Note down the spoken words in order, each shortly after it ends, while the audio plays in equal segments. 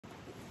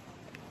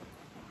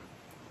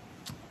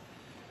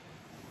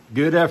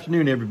Good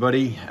afternoon,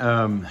 everybody.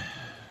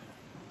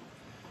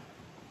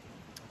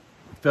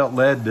 Felt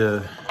led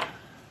to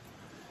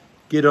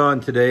get on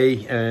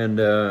today, and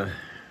I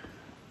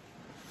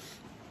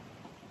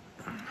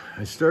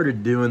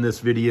started doing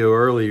this video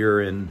earlier,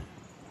 and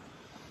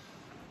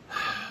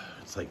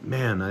it's like,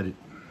 man, I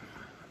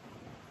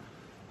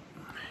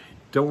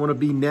don't want to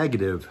be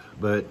negative,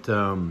 but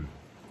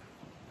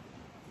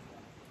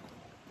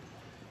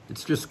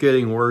it's just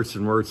getting worse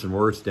and worse and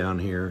worse down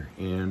here,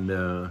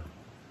 and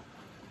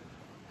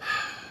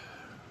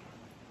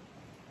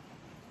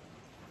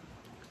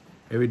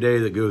every day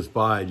that goes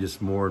by,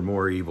 just more and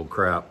more evil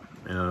crap.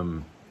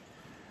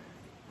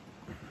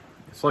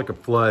 It's like a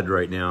flood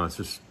right now. It's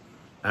just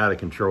out of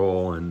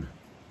control and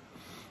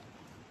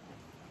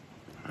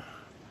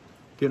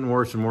getting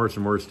worse and worse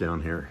and worse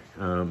down here.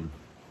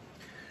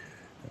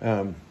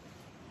 Anyway,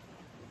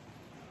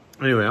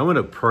 I'm going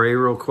to pray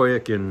real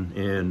quick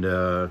and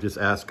just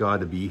ask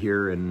God to be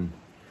here and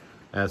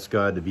ask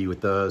God to be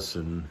with us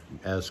and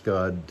ask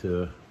God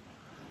to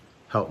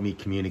help me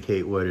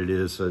communicate what it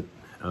is that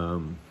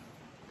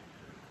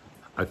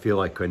I feel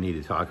like I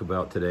need to talk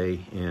about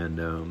today.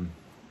 And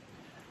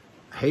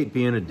I hate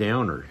being a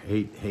downer,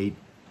 hate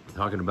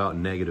talking about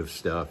negative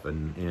stuff,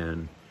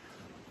 and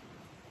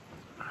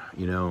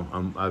you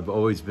know, I've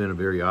always been a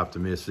very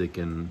optimistic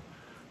and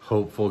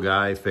hopeful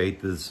guy.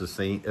 Faith is the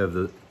saint of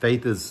the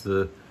faith is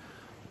the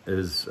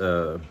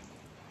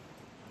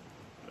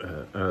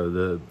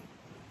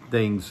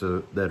things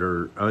that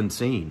are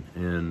unseen,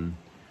 and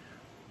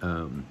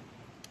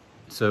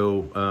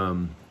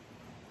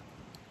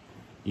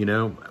you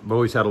know, I've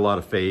always had a lot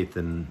of faith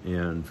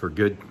and for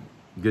good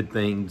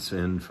things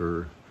and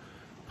for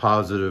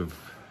positive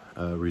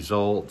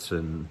results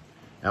and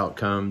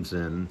outcomes,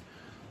 and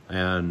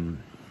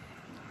I'm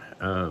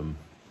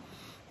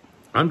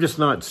just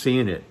not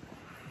seeing it.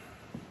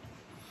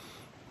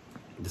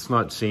 Just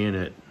not seeing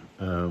it.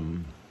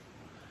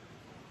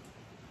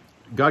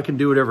 God can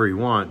do whatever He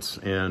wants,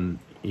 and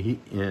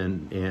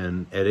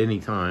at any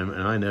time,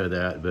 and I know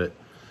that, but.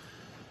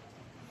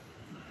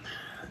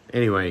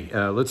 Anyway,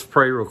 let's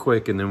pray real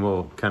quick, and then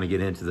we'll kind of get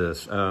into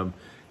this.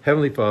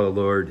 Heavenly Father,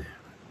 Lord,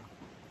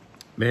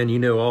 man, you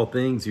know all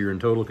things. You're in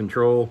total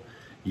control.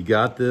 You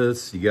got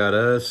this. You got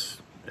us.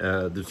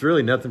 There's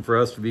really nothing for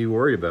us to be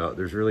worried about.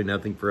 There's really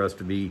nothing for us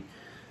to be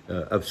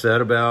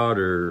upset about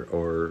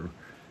or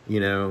you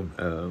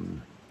know,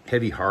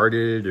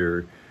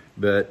 heavy-hearted.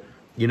 But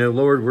you know,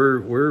 Lord,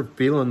 we're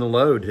feeling the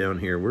load down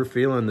here. We're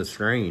feeling the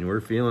strain.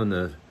 We're feeling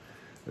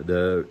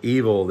the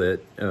evil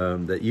that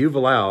that you've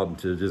allowed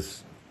to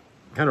just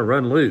kind of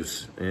run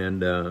loose,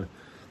 and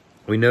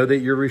we know that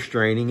you're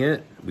restraining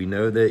it. We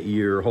know that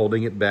you're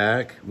holding it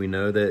back. We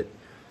know that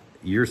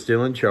you're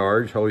still in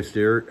charge. Holy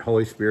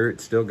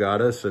Spirit still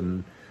got us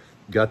and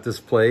got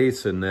this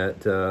place, and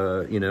that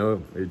you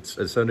know,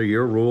 it's under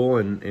your rule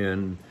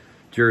and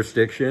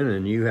jurisdiction,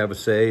 and you have a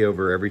say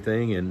over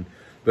everything.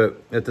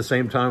 But at the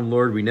same time,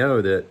 Lord, we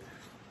know that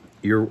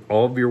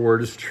all of your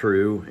word is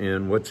true,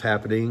 and what's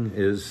happening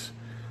is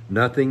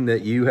nothing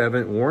that you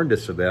haven't warned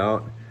us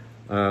about.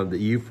 That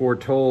you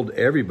foretold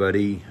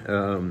everybody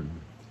from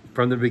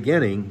the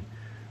beginning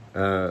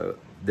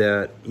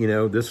that, you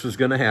know, this was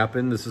going to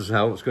happen, this is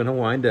how it's going to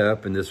wind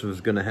up, and this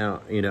was going to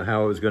how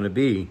it was going to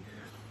be.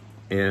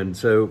 And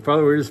so,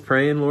 Father, we're just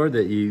praying, Lord,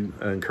 that you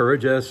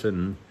encourage us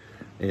and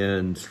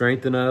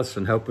strengthen us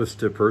and help us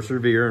to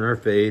persevere in our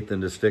faith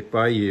and to stick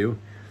by you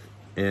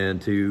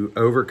and to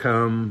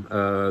overcome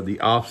the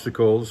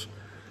obstacles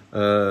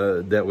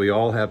that we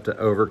all have to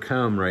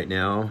overcome right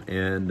now,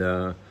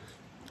 and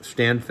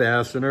stand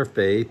fast in our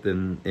faith,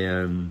 and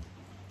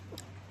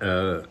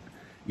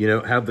you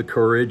know, have the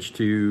courage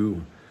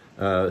to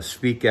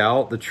speak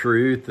out the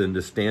truth and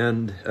to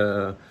stand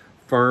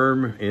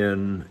firm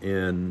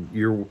in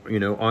your, you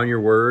know, on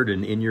your word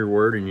and in your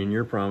word and in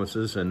your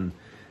promises, and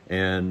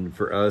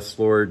for us,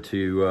 Lord,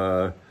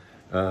 to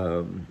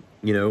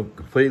you know,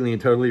 completely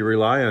and totally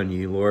rely on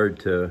you,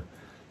 Lord, to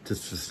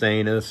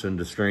sustain us and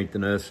to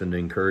strengthen us and to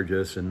encourage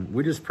us. And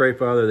we just pray,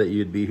 Father, that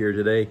you'd be here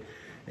today.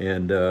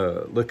 And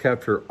look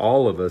after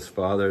all of us,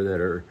 Father,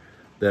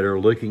 that are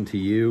looking to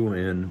you.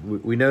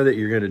 And we know that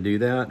you're going to do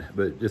that.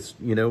 But just,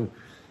 you know,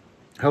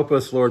 help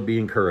us, Lord, be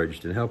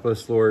encouraged. And help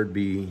us, Lord,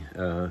 be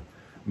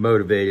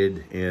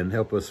motivated. And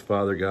help us,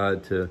 Father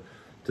God, to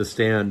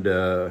stand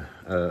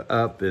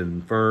up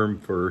and firm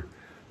for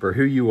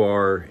who you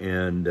are,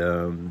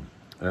 and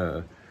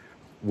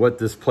what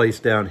this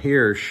place down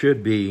here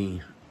should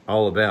be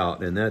all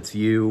about. And that's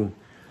you,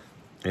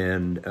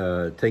 and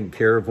taking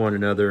care of one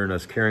another, and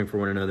us caring for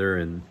one another,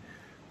 and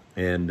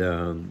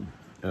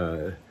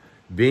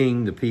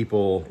being the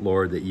people,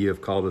 Lord, that you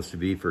have called us to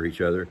be for each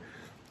other.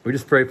 We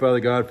just pray, Father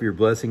God, for your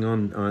blessing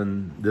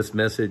on this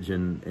message,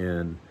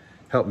 and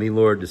help me,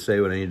 Lord, to say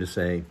what I need to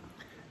say.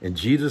 In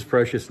Jesus'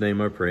 precious name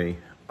I pray.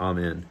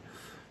 Amen.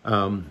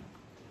 Yeah,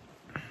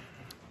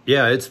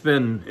 it's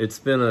been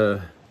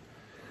a,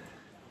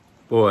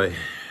 boy,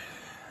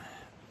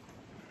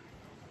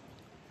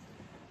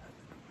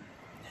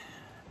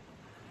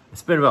 I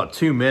spent about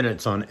 2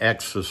 minutes on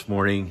X this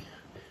morning,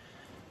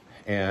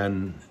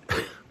 and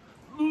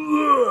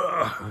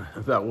I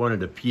about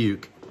wanted to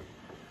puke.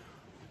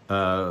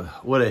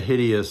 What a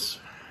hideous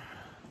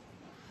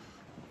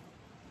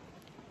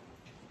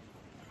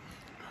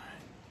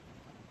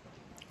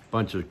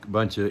bunch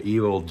of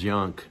evil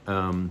junk.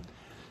 I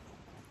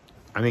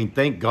mean,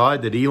 thank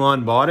God that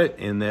Elon bought it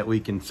and that we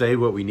can say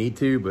what we need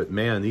to, but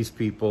man, these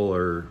people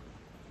are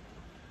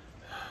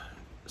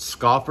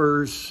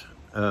scoffers,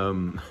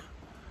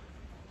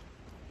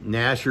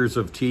 gnashers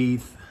of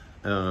teeth,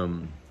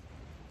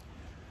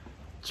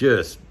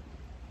 just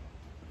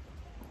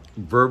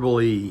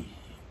verbally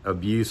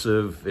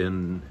abusive,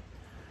 and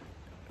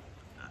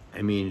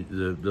I mean,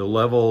 the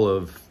level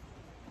of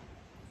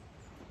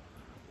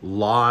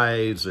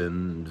lies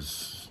and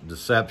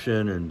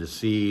deception and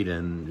deceit,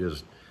 and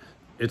just,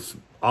 it's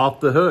off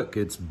the hook.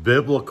 It's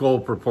biblical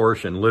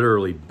proportion,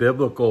 literally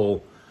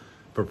biblical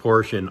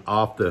proportion,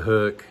 off the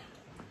hook,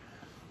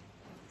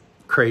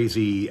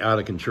 crazy, out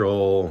of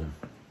control,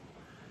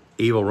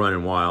 evil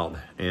running wild.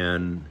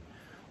 And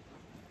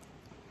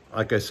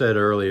like I said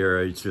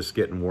earlier, it's just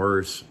getting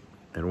worse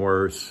and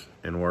worse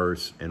and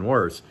worse and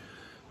worse.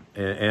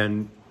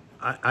 And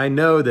I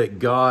know that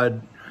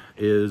God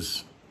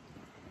is,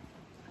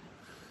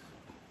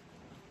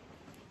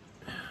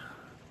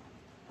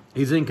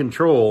 He's in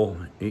control,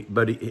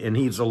 but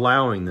He's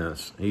allowing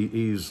this.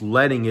 He's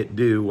letting it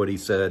do what He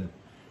said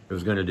it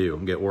was going to do,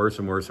 and get worse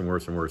and worse and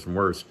worse and worse and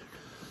worse.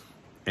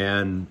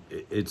 And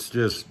it's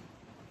just,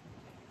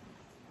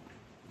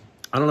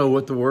 I don't know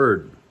what the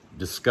word,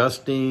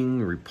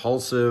 disgusting,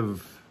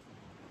 repulsive,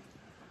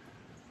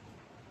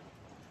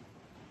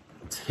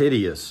 it's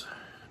hideous.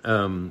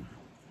 The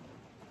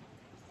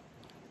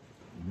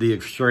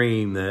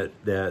extreme that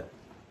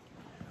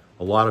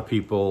a lot of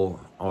people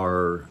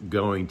are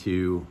going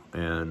to,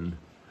 and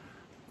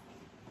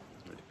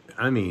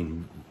I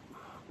mean,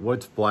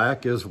 what's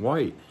black is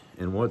white,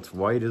 and what's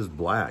white is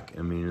black.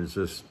 I mean, it's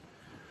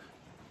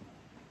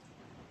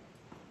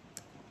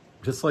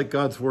just like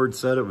God's word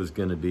said it was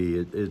going to be.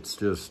 It's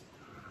just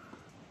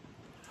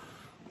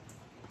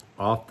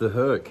off the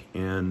hook,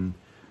 and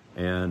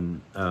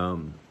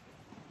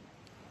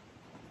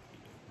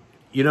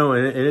you know,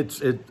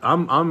 and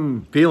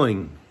I'm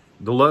feeling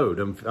the load.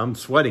 I'm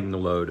sweating the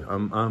load.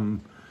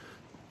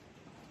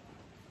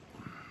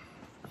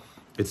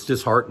 It's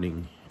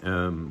disheartening.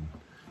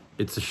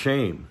 It's a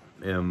shame.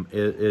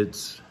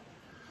 It's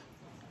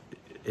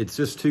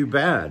just too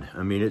bad.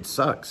 I mean, it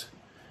sucks.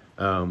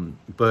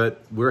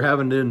 But we're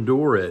having to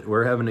endure it.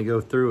 We're having to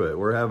go through it.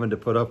 We're having to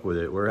put up with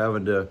it. We're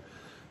having to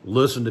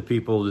listen to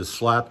people just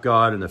slap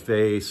God in the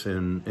face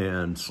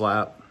and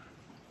slap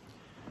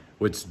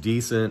what's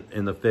decent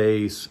in the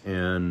face.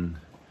 And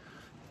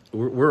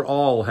we're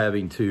all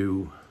having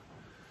to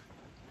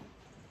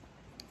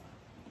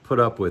put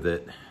up with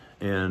it.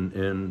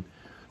 And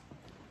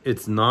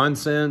it's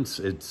nonsense.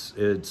 It's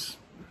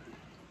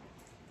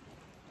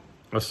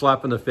a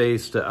slap in the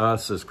face to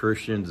us as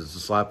Christians. It's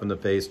a slap in the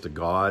face to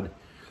God.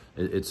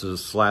 It's a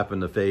slap in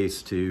the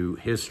face to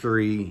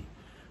history,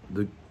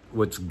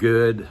 what's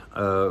good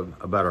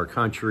about our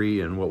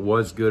country, and what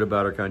was good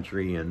about our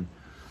country, and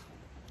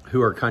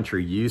who our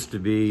country used to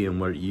be, and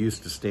what it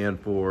used to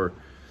stand for.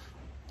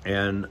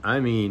 And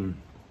I mean,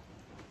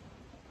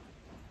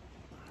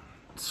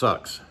 it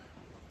sucks.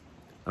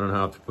 I don't know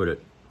how to put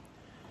it.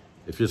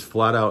 It just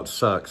flat out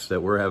sucks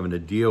that we're having to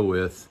deal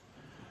with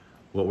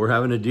what we're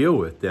having to deal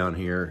with down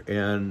here.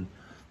 And,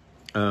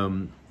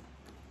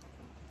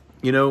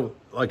 you know,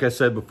 like I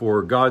said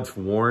before, God's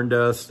warned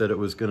us that it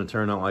was going to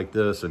turn out like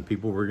this, and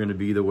people were going to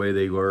be the way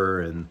they were,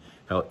 and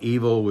how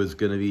evil was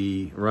going to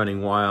be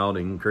running wild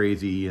and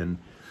crazy, and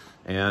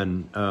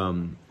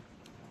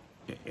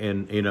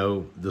you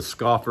know, the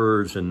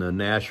scoffers and the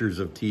gnashers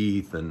of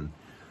teeth, and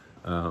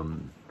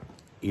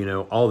you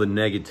know, all the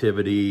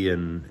negativity,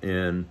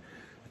 and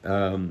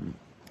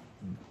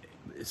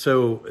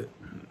so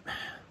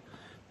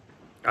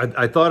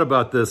I thought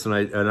about this, and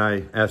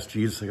I asked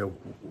Jesus, I go,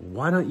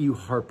 why don't you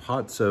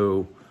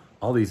harpazo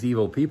all these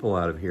evil people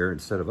out of here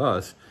instead of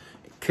us?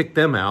 Kick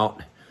them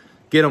out,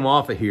 get them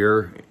off of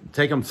here,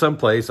 take them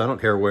someplace, I don't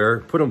care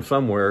where, put them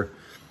somewhere,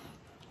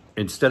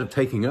 instead of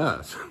taking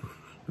us.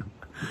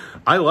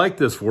 I like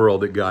this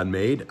world that God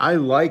made. I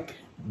like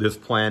this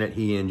planet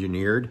He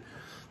engineered.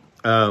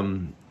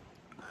 I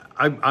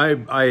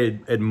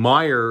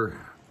admire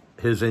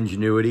His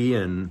ingenuity,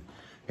 and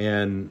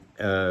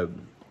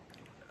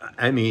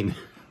I mean,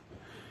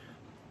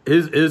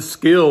 his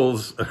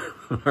skills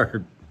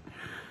are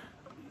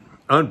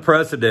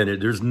unprecedented.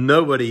 There's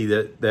nobody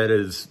that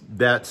is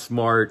that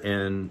smart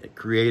and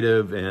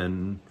creative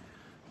and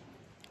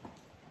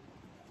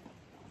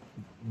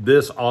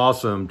this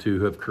awesome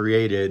to have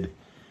created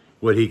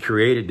what He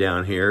created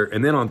down here.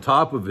 And then on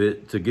top of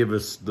it, to give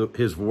us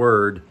His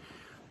word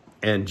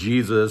and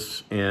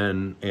Jesus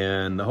and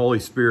the Holy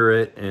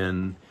Spirit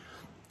and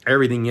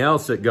everything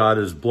else that God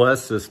has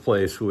blessed this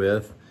place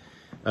with.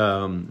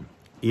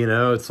 You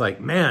know, it's like,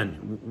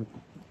 man,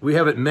 we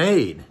have it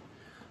made.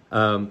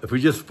 if we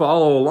just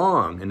follow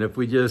along, and if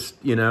we just,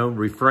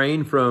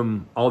 refrain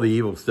from all the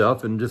evil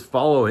stuff and just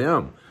follow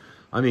him.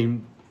 I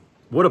mean,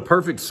 what a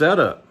perfect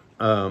setup.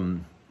 I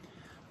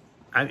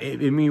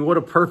mean, what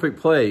a perfect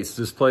place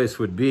this place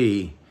would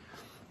be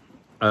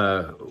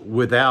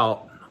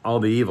without all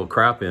the evil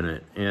crap in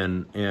it.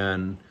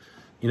 And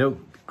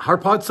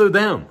harpazo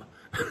them.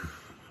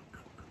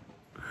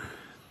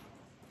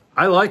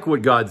 I like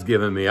what God's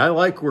given me. I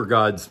like where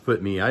God's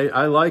put me.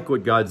 I like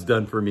what God's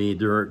done for me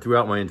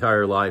throughout my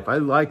entire life. I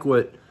like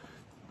what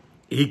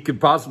he could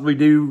possibly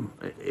do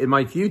in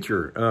my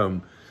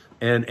future.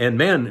 And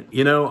man,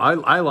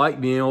 I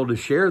like being able to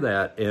share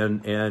that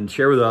and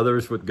share with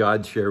others what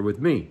God shared with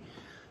me.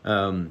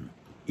 And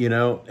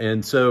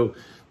so,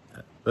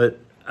 but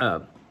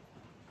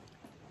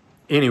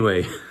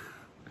anyway,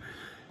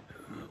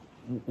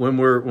 when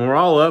we're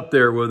all up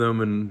there with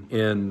them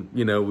and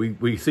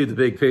we see the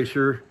big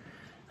picture,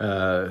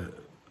 I'm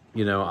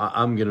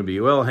going to be,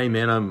 well, hey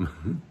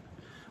man,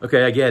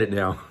 okay, I get it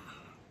now.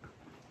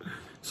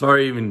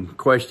 Sorry, I even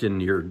question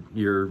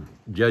your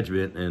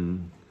judgment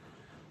and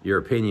your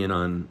opinion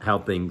on how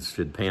things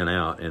should pan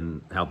out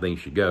and how things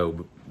should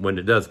go when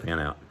it does pan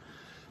out.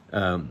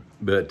 If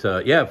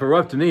it were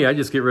up to me, I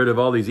just get rid of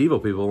all these evil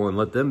people and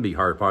let them be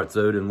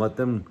harpazoed and let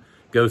them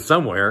go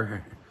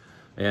somewhere.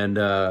 And,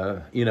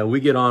 we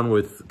get on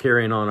with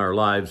carrying on our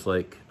lives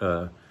like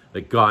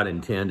God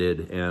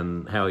intended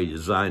and how he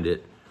designed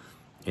it.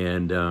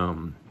 And,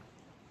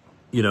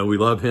 we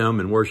love him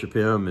and worship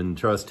him and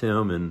trust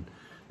him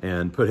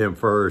and put him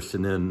first.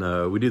 And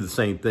then we do the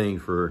same thing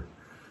for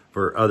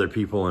other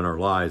people in our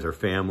lives, our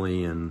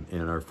family and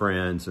our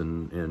friends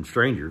and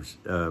strangers,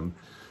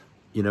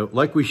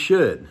 like we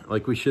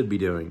should be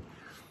doing.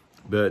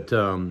 But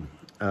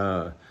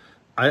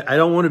I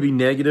don't want to be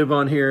negative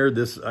on here.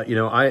 This,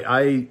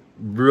 I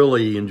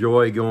really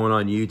enjoy going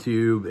on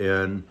YouTube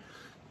and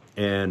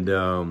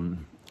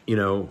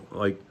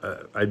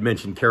I'd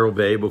mentioned Carol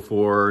Bay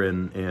before,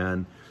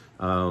 and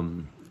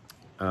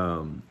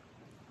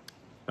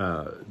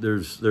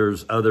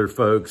there's other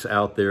folks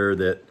out there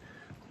that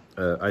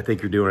I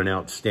think are doing an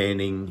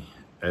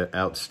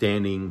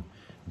outstanding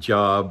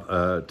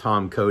job.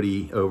 Tom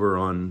Cody over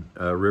on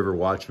River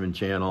Watchman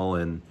channel,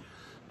 and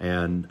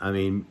I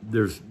mean,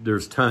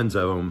 there's tons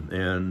of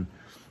them,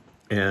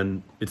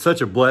 and it's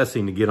such a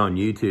blessing to get on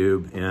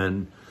YouTube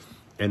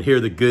and hear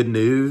the good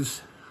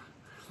news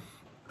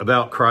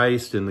about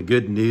Christ and the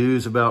good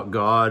news about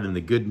God and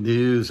the good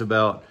news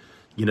about,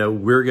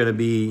 we're going to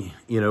be,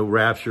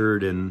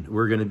 raptured and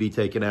we're going to be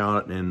taken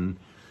out and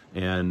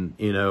I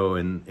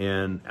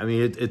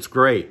mean, it's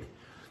great.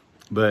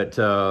 But,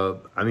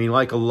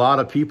 like a lot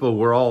of people,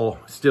 we're all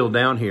still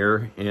down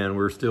here and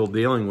we're still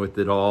dealing with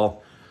it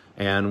all.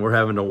 And we're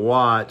having to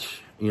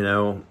watch,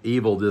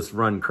 evil just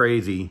run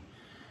crazy.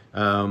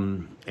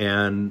 Having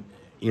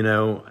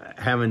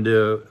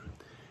to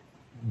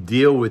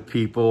deal with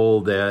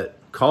people that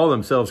call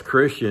themselves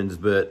Christians,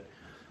 but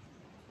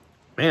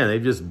man,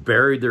 they've just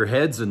buried their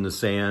heads in the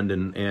sand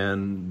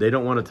and they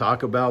don't want to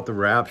talk about the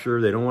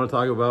rapture. They don't want to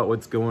talk about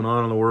what's going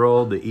on in the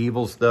world, the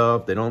evil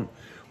stuff. They don't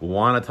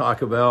want to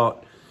talk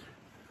about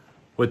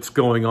what's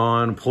going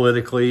on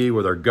politically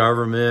with our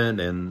government.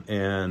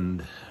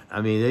 And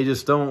I mean, they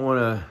just don't want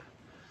to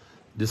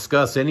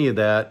discuss any of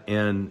that.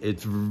 And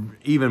it's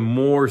even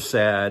more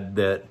sad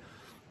that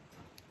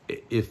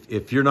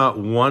if you're not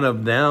one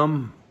of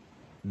them,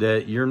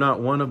 that you're not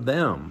one of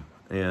them.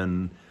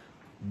 And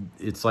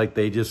it's like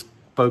they just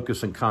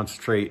focus and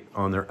concentrate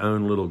on their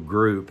own little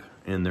group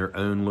and their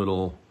own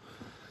little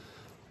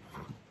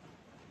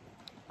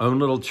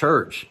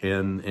church,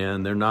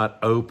 and they're not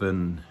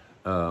open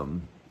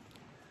to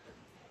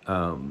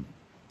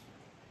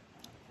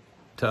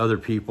other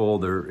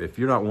people. If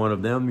you're not one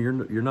of them,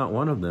 you're not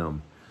one of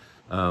them.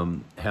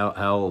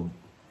 How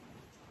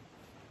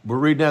we're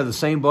reading out of the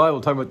same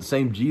Bible, talking about the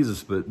same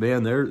Jesus, but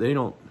man, they're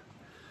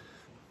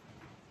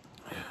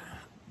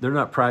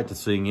not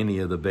practicing any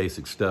of the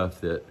basic stuff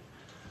that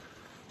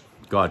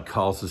God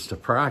calls us to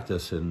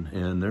practice,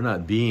 and they're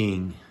not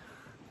being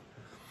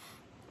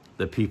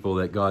the people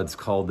that God's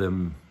called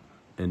them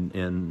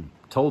and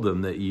told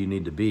them that you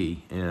need to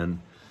be. And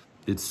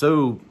it's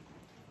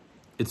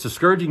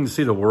discouraging to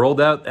see the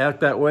world act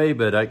that way,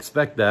 but I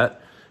expect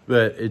that.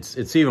 But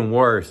it's even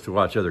worse to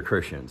watch other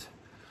Christians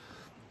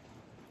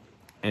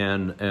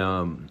and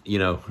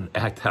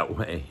act that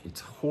way.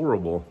 It's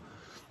horrible.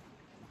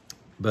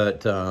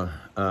 But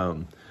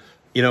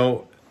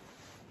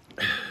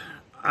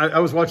I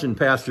was watching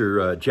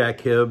Pastor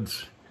Jack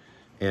Hibbs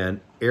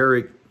and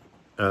Eric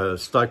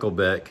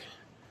Steikelbeck.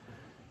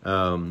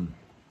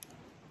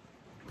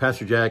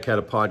 Pastor Jack had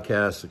a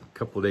podcast a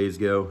couple of days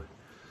ago,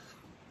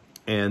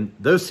 and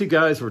those two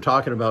guys were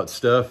talking about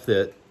stuff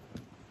that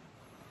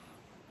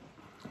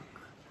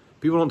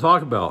people don't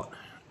talk about,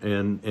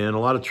 and a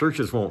lot of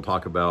churches won't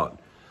talk about,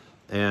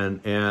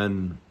 and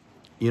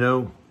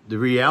the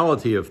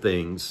reality of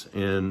things.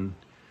 And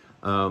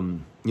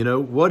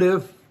what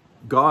if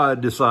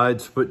God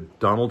decides to put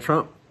Donald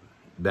Trump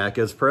back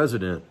as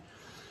president?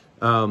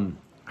 How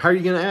are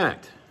you going to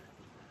act?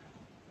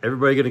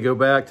 everybody going to go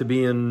back to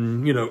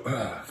being,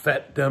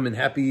 fat, dumb, and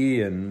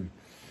happy, and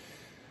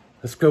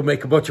let's go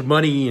make a bunch of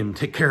money and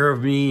take care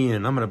of me,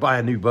 and I'm going to buy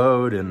a new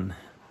boat, and,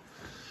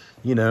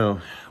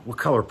 what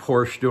color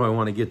Porsche do I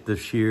want to get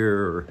this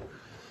year? Or,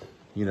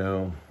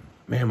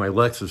 man, my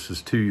Lexus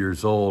is 2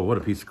 years old. What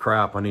a piece of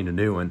crap. I need a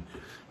new one.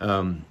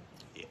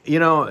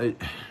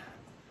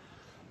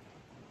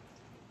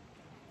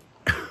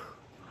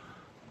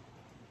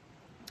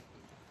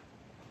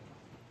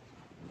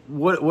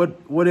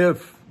 What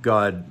if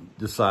God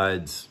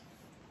decides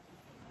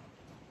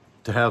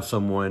to have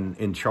someone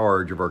in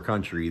charge of our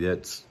country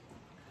that's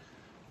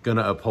going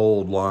to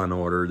uphold law and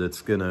order,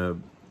 that's going to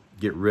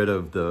get rid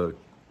of the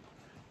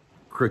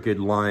crooked,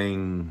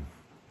 lying,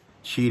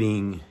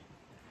 cheating,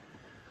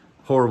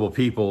 horrible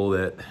people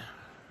that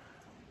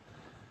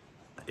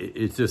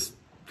it's just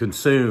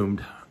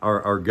consumed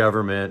our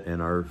government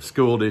and our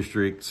school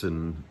districts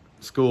and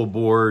school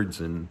boards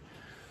and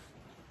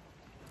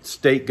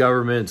state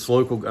governments,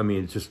 local,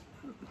 it's just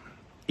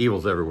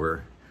evil's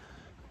everywhere.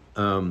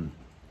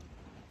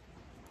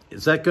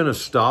 Is that going to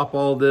stop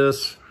all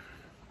this?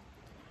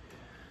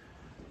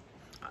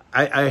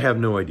 I have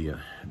no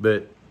idea.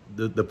 But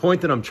the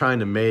point that I'm trying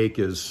to make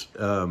is,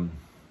 what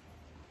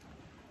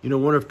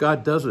if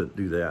God doesn't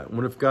do that?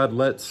 What if God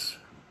lets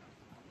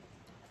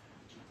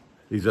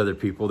these other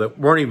people that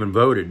weren't even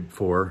voted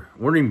for,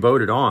 weren't even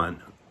voted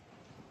on?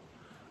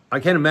 I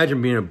can't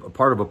imagine being a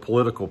part of a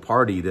political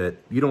party that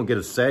you don't get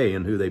a say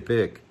in who they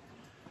pick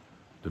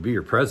to be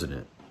your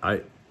president.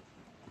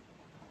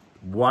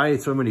 Why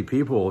so many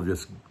people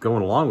just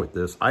going along with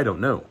this, I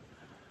don't know.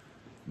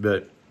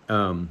 But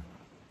what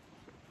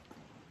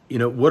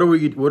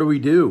do we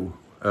do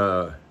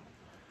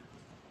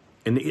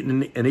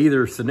in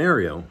either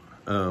scenario?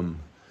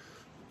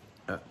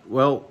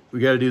 Well, we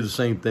got to do the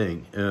same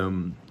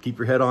thing. Keep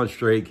your head on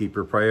straight, keep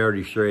your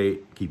priorities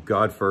straight, keep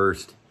God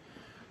first,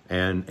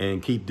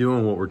 and keep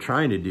doing what we're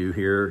trying to do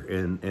here,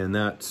 and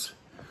that's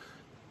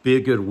be a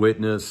good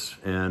witness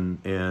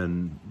and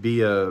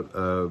be a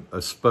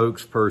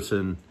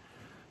spokesperson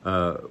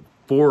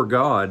for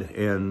God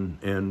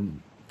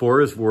and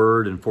for His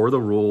Word and for the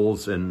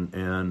rules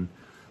and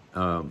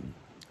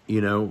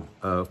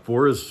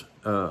for His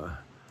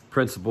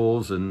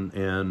principles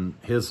and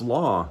His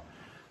law,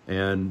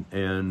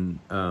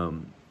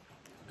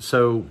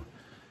 so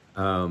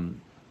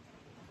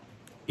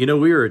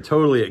we are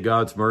totally at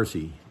God's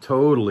mercy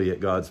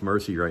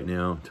right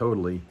now,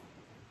 totally.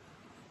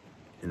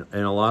 And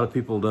a lot of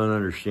people don't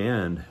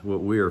understand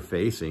what we are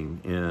facing.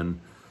 And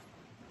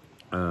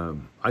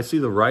I see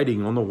the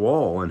writing on the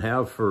wall and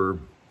have for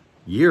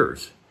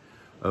years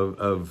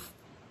and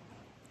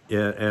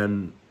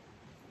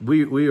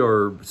we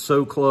are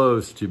so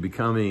close to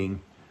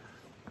becoming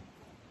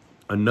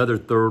another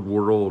third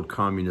world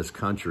communist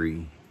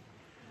country,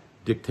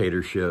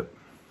 dictatorship.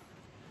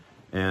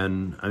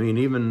 And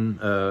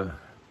even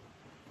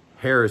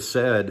Harris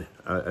said,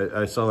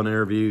 I saw an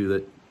interview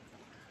that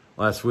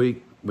last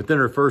week, within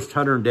her first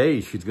 100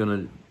 days, she's going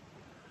to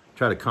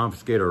try to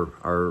confiscate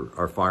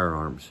our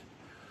firearms.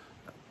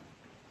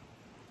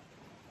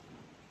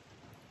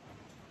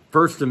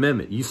 First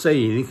Amendment, you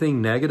say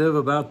anything negative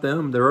about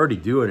them, they're already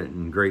doing it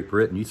in Great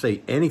Britain. You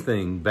say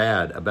anything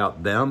bad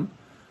about them,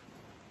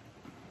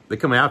 they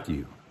come after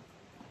you.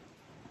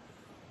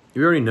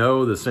 You already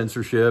know the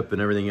censorship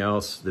and everything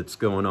else that's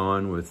going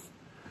on with,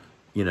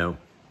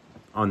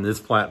 on this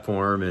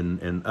platform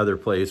and other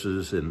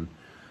places.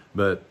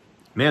 But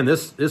man,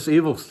 this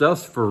evil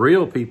stuff's for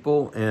real,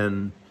 people,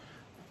 and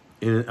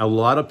a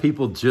lot of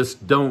people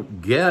just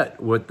don't get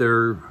what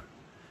they're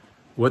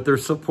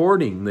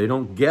supporting. They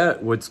don't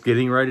get what's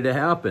getting ready to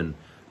happen,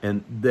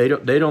 and they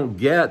don't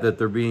get that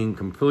they're being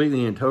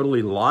completely and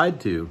totally lied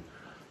to.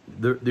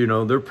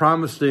 They're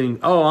promising,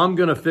 oh, I'm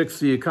going to fix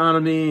the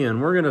economy,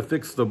 and we're going to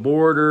fix the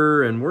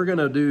border, and we're going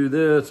to do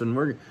this, and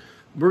we're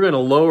going to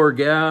lower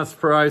gas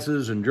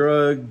prices and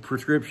drug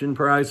prescription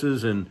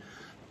prices. And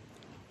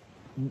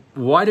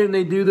why didn't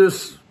they do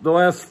this the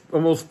last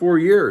almost 4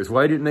 years?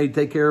 Why didn't they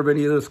take care of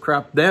any of this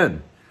crap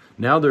then?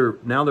 Now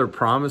they're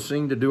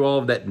promising to do all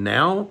of that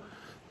now?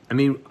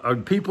 Are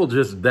people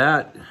just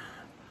that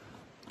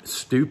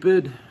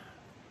stupid?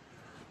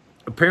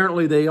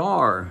 Apparently they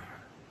are.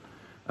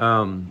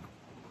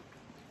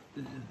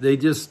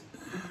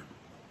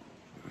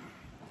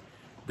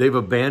 They've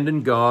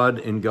abandoned God,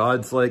 and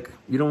God's like,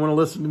 you don't want to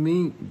listen to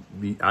me?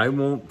 I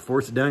won't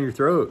force it down your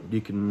throat.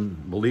 You can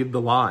believe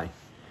the lie.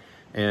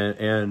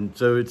 And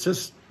so it's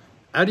just,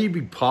 how do you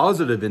be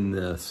positive in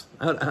this?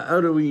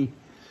 How do we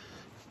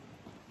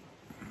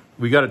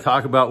got to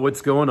talk about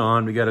what's going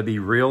on. We got to be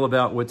real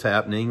about what's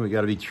happening. We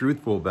got to be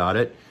truthful about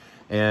it.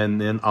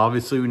 And then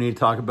obviously we need to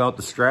talk about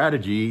the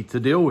strategy to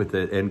deal with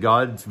it. And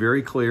God's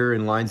very clear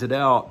and lines it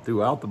out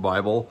throughout the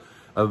Bible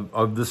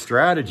of the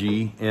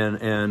strategy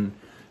and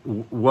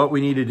what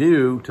we need to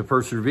do to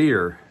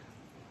persevere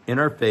in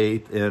our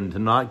faith and to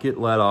not get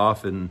let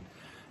off and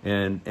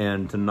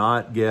to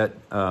not get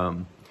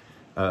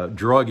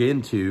drug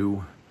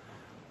into.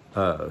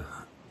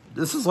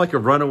 This is like a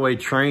runaway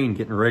train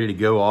getting ready to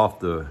go off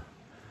the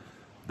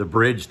the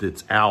bridge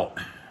that's out.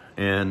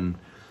 And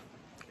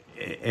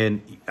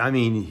I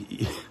mean,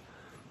 you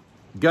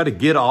got to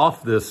get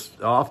off this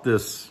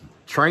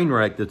train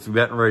wreck that's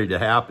getting ready to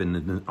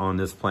happen on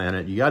this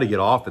planet. You got to get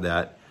off of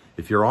that.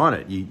 If you're on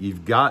it,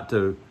 you've got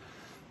to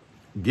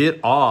get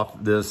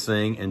off this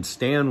thing and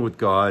stand with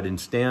God and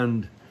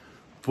stand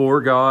for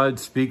God,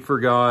 speak for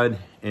God,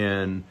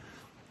 and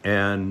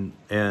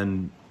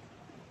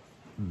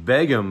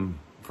beg Him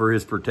for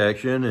His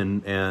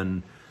protection,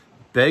 and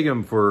beg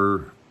Him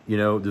for,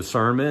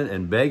 discernment,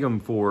 and beg Him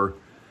for,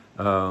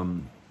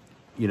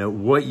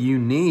 what you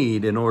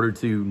need in order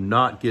to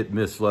not get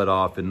misled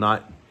off and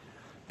not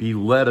be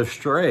led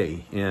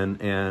astray.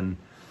 And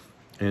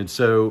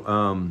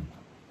so,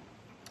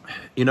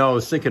 I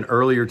was thinking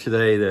earlier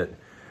today that,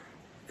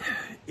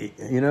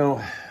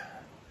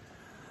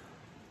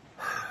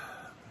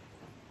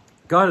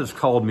 God has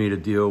called me to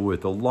deal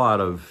with a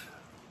lot of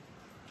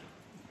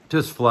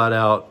just flat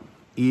out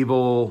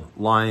evil,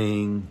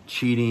 lying,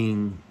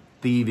 cheating,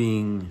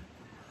 thieving,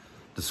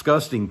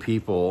 disgusting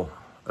people,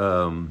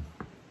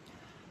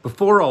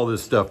 before all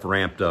this stuff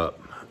ramped up.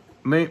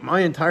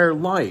 My entire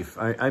life.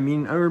 I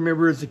mean, I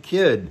remember as a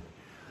kid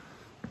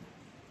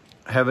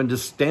having to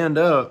stand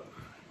up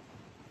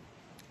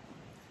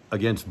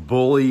against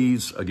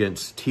bullies,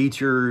 against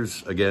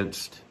teachers,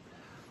 against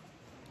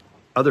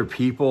other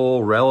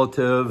people,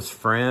 relatives,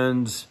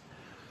 friends,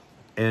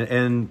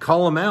 and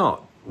call them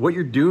out. What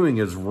you're doing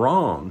is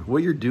wrong.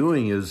 What you're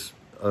doing is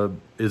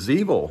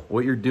evil.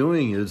 What you're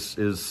doing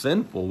is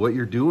sinful. What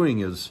you're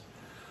doing is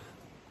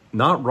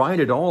not right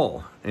at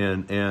all.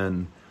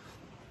 And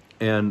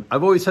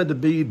I've always had to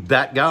be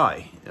that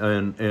guy.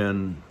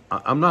 And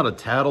I'm not a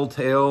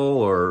tattletale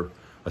or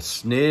a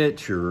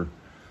snitch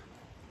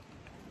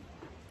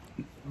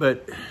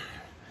but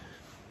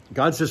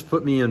God's just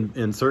put me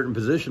in certain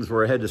positions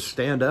where I had to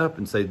stand up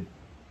and say,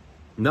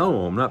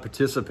 no, I'm not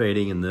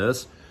participating in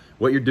this.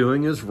 What you're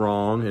doing is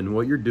wrong, and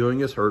what you're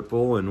doing is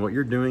hurtful, and what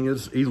you're doing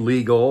is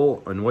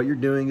illegal, and what you're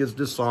doing is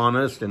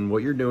dishonest, and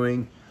what you're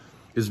doing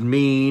is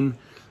mean.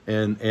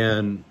 And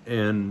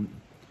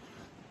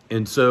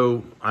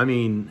so, I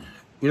mean,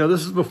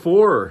 this is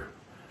before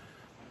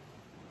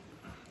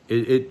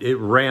it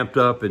ramped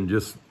up and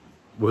just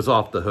was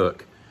off the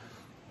hook.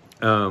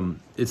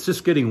 It's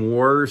just getting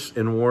worse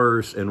and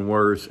worse and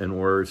worse and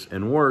worse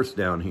and worse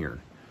down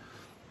here.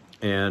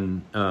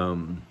 And,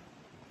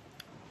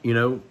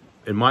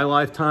 in my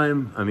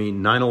lifetime, I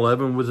mean,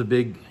 9/11 was a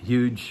big,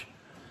 huge,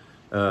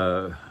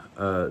 dark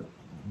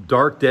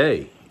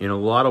day in a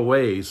lot of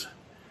ways,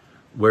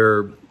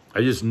 where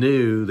I just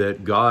knew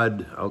that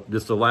God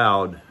just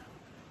allowed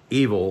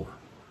evil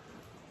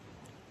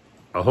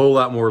a whole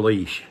lot more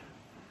leash.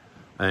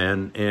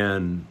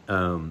 And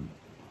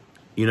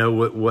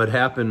what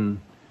happened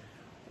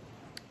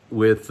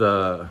with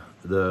the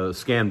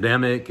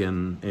scamdemic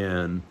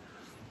and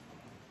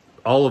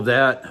all of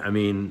that. I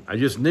mean, I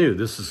just knew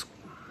this is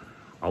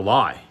a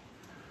lie.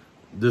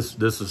 This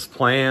is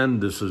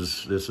planned. This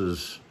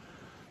is,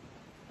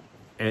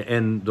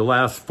 and the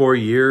last 4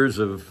 years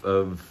of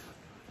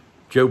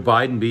Joe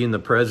Biden being the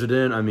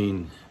president. I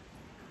mean,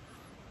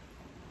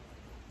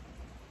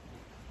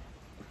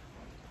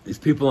 these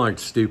people aren't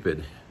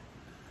stupid.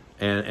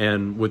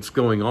 And what's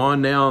going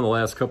on now in the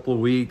last couple of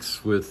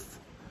weeks with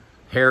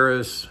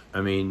Harris,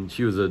 I mean,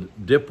 she was a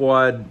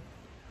dipwad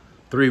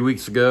 3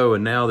 weeks ago,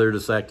 and now they're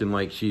just acting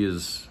like she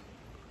is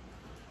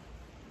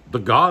the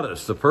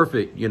goddess, the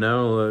perfect,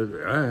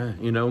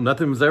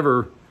 nothing was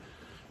ever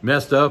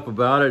messed up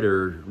about it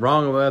or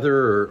wrong about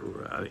her.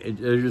 Or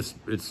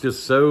it's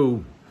just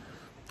so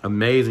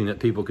amazing that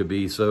people could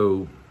be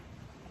so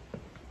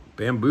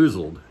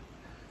bamboozled.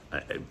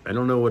 I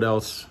don't know what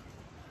else.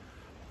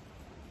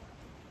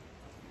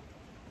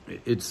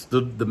 It's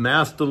the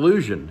mass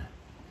delusion.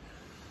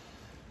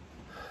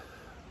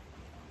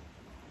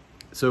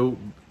 So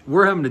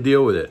we're having to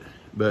deal with it.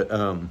 But,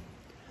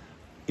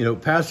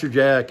 Pastor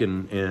Jack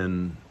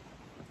and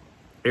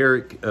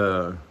Eric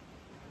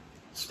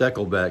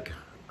Steckelbeck,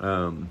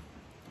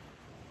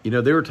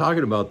 they were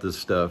talking about this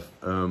stuff.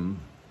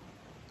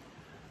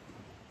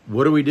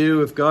 What do we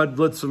do if God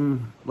lets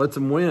them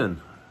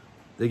win?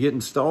 They get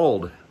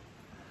installed.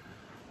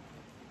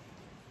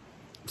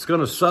 It's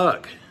going to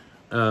suck.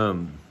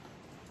 But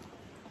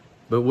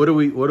what do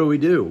we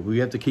do? We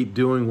have to keep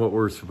doing what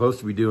we're supposed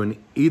to be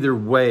doing. Either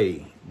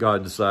way,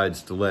 God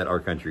decides to let our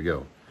country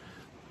go.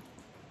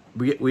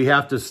 We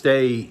have to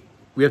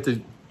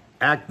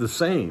act the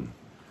same.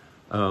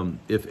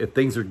 If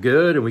things are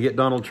good and we get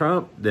Donald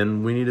Trump,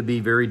 then we need to be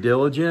very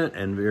diligent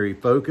and very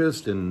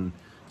focused and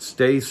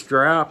stay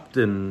strapped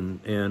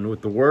and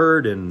with the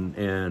word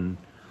and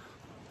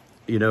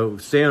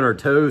stay on our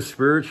toes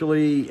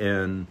spiritually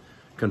and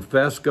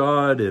confess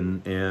God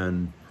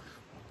and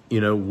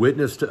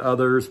witness to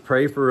others,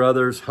 pray for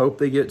others, hope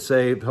they get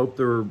saved, hope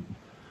they're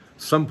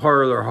some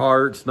part of their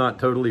heart's not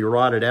totally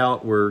rotted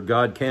out, where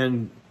God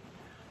can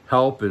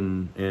help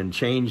and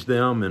change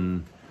them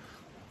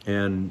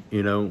and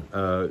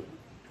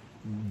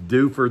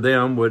do for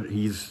them what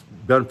He's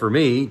done for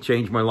me,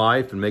 change my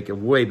life and make it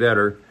way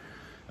better.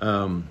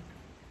 And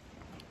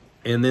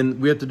then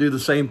we have to do the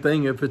same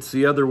thing if it's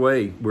the other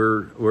way,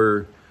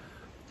 where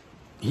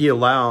he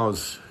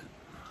allows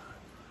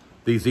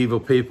these evil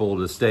people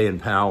to stay in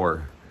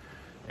power.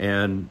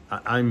 And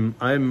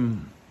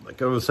I'm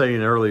like I was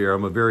saying earlier,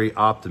 I'm a very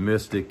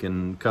optimistic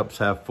and cups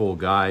half full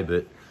guy,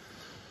 but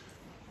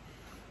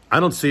I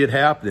don't see it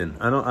happening.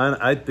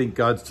 I think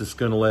God's just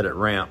going to let it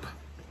ramp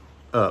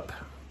up,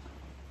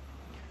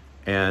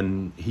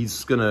 and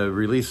he's going to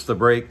release the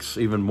brakes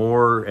even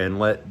more and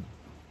let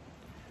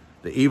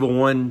the evil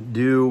one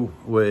do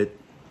what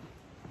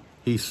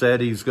he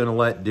said he's going to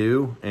let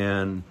do.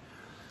 And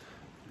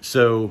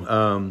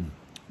so,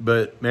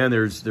 but man,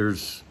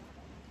 there's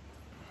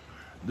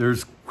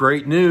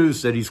great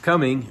news that he's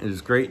coming.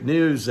 It's great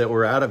news that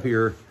we're out of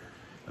here.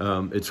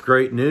 It's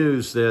great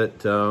news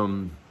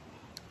that,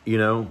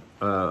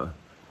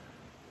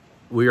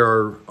 we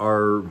are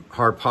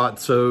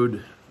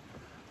harpazoed,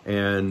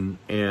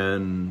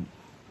 and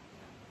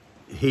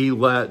he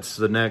lets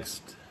the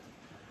next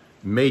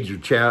major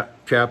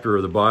chapter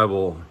of the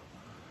Bible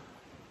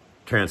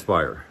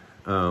transpire.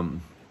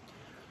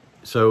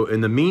 So in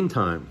the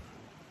meantime,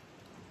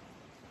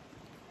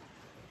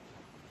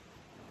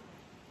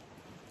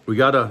 we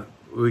gotta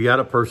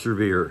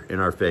persevere in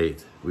our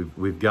faith.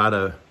 We've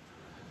gotta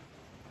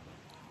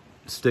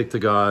stick to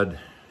God,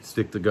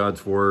 stick to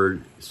God's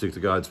word, stick to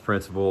God's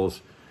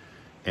principles.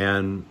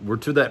 And we're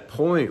to that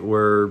point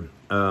where,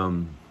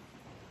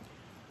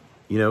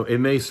 it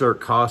may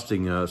start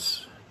costing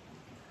us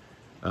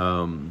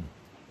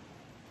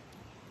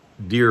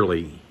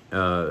dearly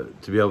to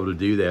be able to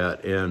do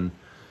that. And,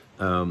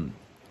 I'm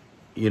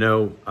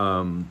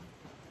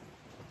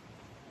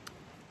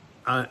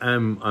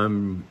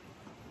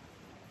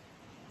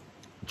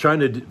trying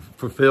to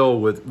fulfill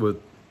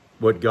with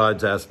what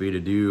God's asked me to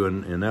do.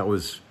 And that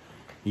was,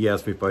 he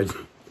asked me if I,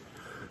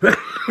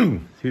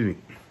 excuse me,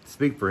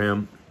 speak for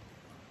him.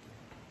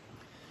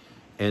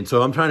 And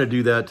so I'm trying to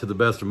do that to the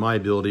best of my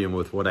ability and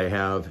with what I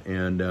have.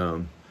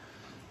 And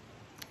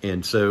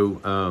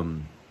so,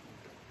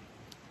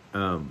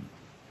 I've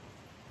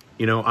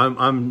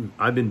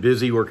been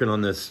busy working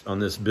on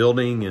this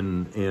building,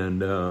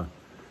 and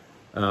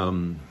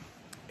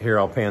here,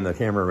 I'll pan the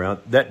camera around.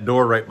 That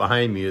door right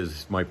behind me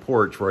is my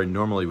porch where I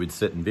normally would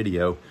sit and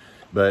video,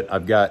 but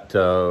I've got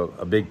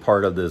a big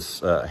part of this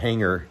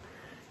hangar.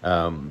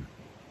 Well,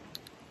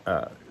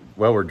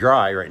 we're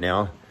dry right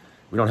now.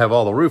 We don't have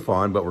all the roof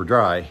on, but we're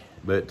dry.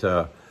 But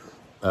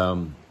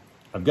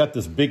I've got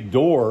this big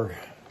door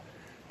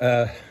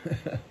that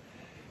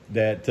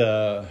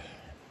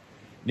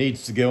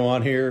needs to go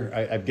on here.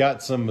 I've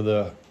got some of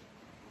the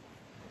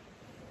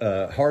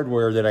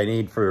hardware that I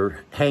need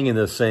for hanging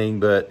this thing,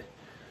 but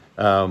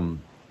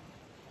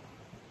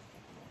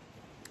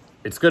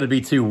it's going to be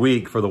too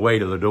weak for the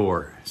weight of the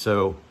door.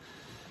 So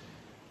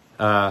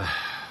I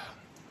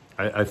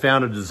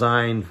found a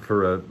design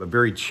for a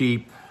very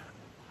cheap,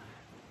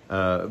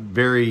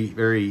 very,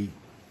 very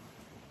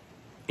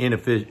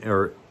inefficient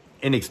or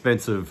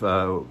inexpensive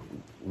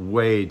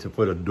way to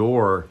put a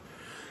door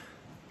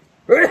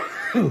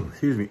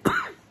excuse me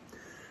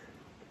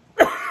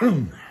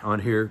on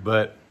here,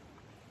 but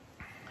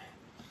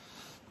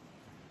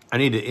I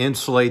need to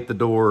insulate the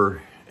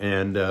door,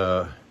 and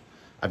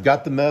I've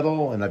got the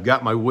metal, and I've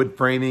got my wood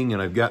framing,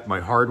 and I've got my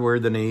hardware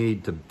that I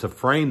need to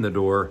frame the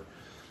door,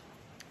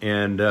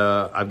 and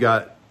I've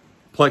got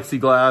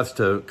plexiglass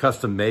to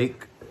custom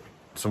make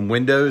some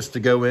windows to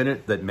go in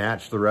it that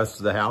match the rest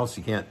of the house.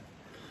 You can't,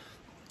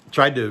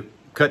 tried to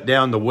cut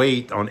down the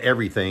weight on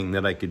everything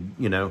that I could,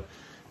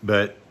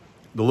 but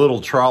the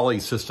little trolley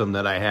system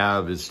that I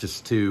have is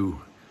just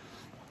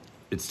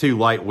it's too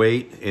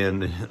lightweight,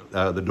 and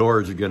the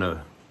doors are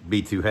gonna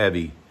be too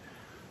heavy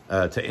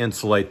to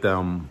insulate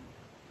them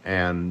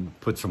and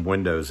put some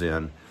windows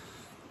in.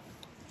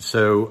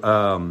 So,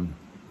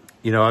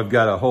 I've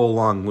got a whole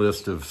long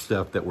list of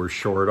stuff that we're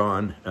short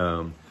on.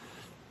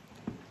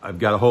 I've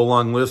got a whole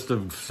long list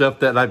of stuff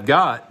that I've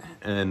got,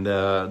 and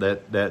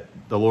that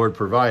the Lord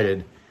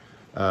provided.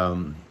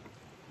 But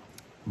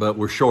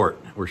we're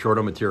short. We're short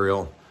on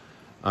material.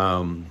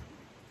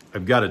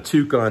 I've got a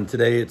toque on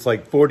today. It's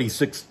like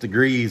 46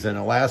 degrees, and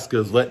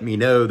Alaska's letting me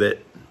know that,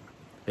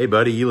 hey,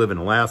 buddy, you live in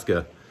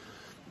Alaska.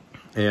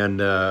 And,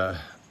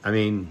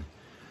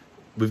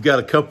 we've got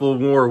a couple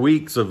more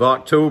weeks of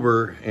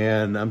October,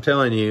 and I'm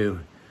telling you,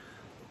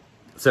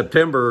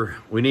 September,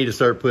 we need to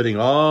start putting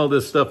all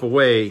this stuff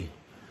away,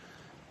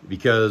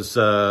 because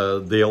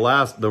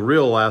the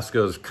real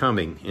Alaska is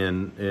coming.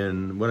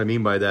 And what I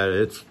mean by that,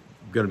 it's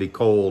going to be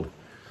cold,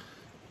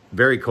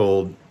 very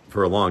cold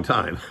for a long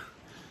time.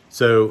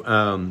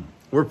 So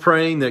we're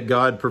praying that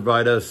God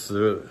provide us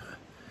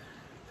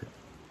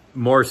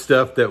more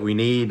stuff that we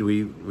need.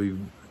 We're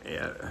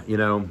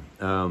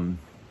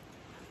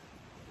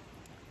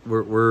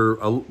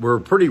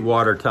pretty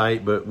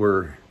watertight, but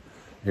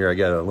here. I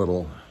got a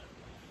little.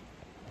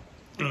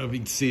 I don't know if you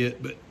can see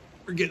it, but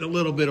we're getting a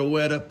little bit of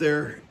wet up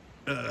there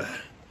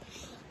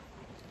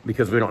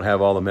because we don't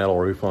have all the metal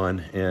roof on,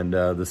 and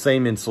the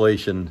same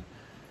insulation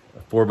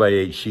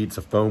 4x8 sheets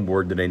of foam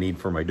board that I need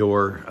for my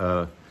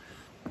door.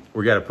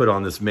 We got to put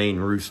on this main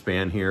roof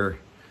span here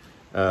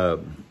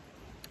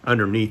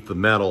underneath the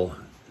metal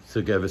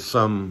to give us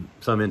some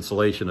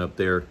insulation up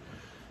there.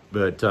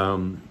 But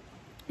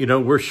you know,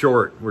 we're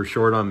short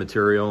on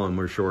material, and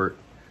we're short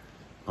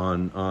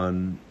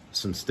on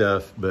some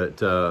stuff, but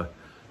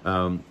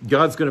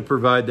God's going to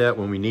provide that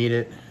when we need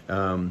it.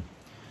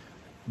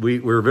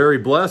 We're very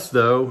blessed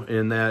though,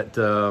 in that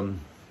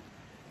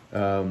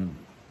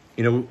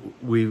you know,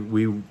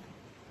 we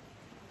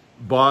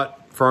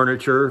bought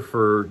furniture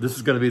for, this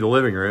is going to be the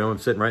living room. I'm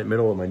sitting right in the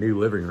middle of my new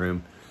living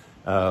room.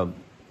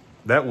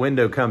 That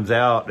window comes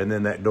out, and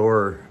then that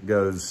door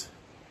goes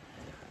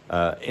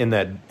in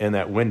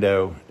that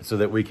window, so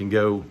that we can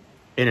go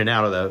in and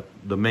out of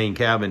the main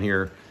cabin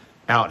here,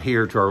 out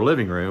here to our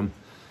living room.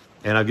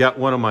 And I've got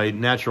one of my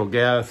natural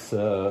gas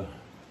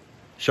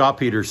shop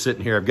heaters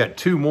sitting here. I've got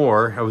 2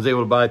 more. I was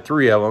able to buy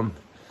 3 of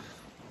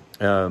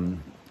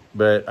them.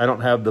 But I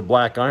don't have the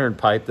black iron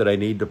pipe that I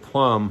need to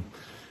plumb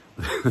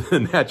the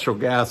natural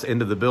gas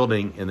into the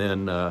building. And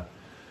then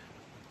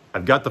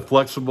I've got the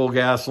flexible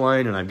gas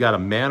line, and I've got a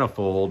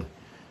manifold,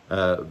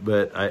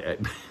 but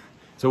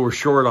so we're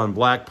short on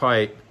black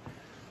pipe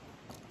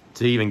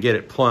to even get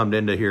it plumbed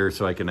into here,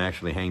 so I can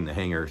actually hang the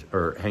hangers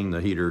or hang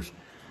the heaters.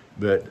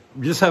 But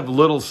just have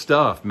little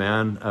stuff,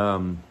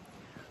 man.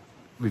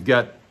 We've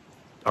got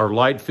our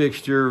light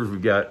fixtures,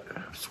 we've got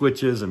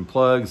switches and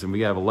plugs, and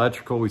we have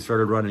electrical. We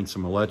started running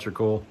some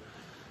electrical.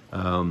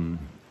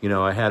 You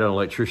know, I had an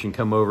electrician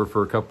come over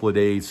for a couple of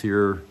days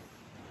here a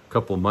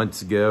couple of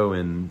months ago,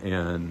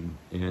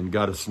 and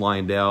got us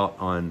lined out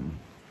on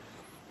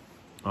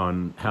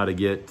how to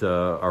get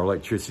our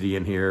electricity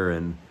in here.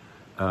 And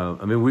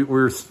I mean,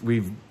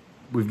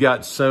 we've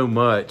got so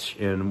much,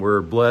 and we're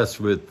blessed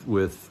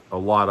with a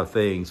lot of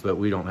things, but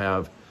we don't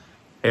have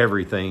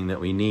everything that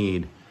we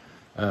need,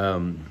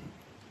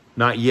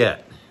 not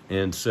yet.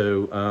 And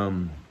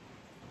so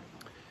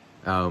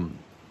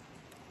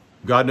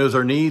God knows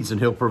our needs,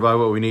 and he'll provide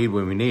what we need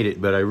when we need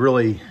it. But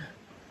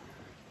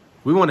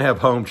we want to have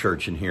home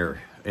church in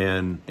here,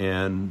 and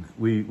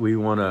we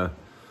want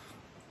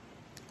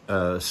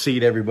to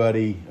seat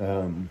everybody.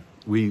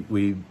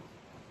 We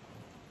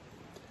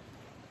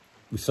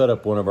set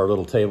up one of our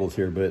little tables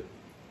here, but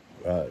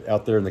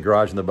out there in the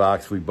garage in the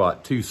box, we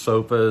bought 2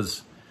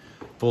 sofas,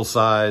 full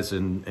size,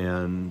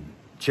 and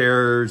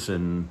chairs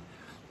and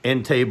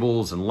end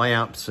tables and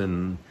lamps,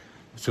 and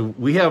so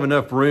we have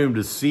enough room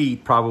to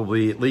seat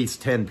probably at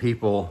least 10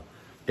 people,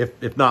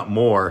 if not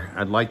more.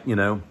 I'd like, you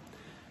know,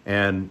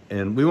 and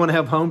we want to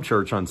have home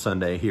church on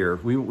Sunday here.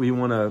 We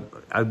want to.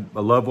 I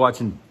love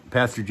watching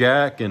Pastor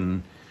Jack,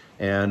 and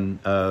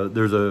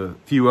there's a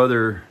few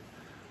other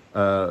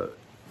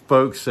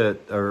folks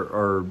that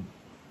are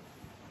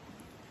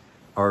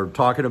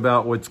talking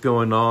about what's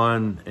going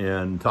on,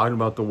 and talking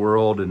about the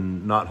world,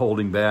 and not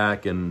holding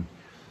back, and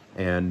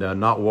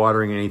not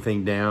watering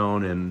anything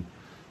down, and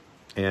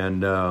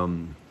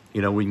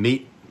you know, we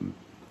meet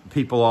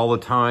people all the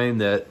time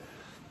that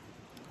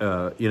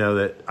you know,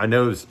 that I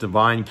know it's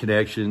divine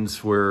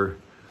connections, where,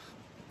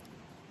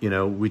 you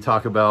know, we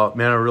talk about,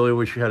 man, I really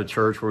wish we had a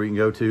church where we can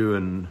go to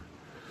and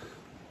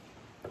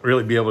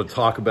really be able to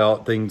talk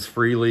about things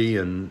freely,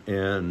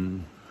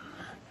 and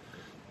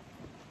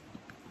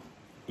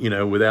you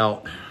know,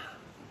 without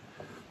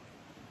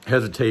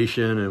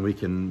hesitation, and we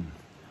can,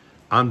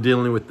 I'm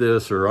dealing with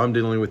this, or I'm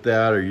dealing with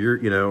that, or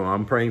you know,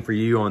 I'm praying for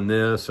you on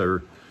this,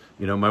 or,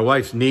 you know, my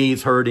wife's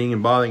knees hurting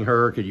and bothering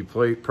her, could you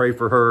pray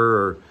for her?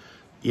 Or,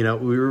 you know,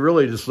 we were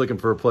really just looking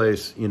for a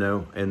place, you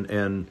know,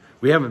 and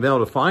we haven't been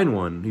able to find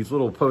one. These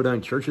little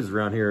podunk churches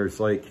around here, it's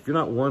like, if you're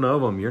not one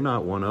of them, you're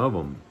not one of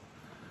them.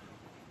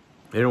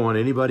 They don't want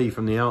anybody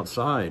from the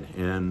outside,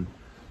 and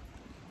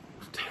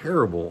it's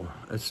terrible.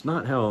 It's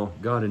not how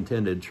God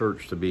intended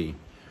church to be.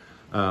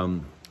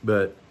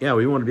 But yeah,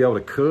 we want to be able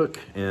to cook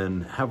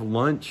and have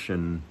lunch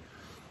and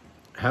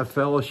have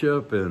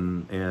fellowship,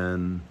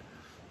 and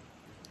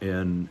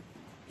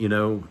you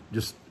know,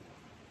 just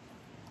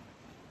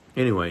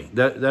anyway,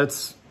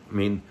 that's, I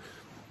mean,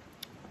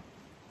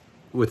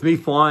 with me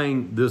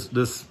flying,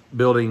 this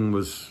building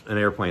was an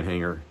airplane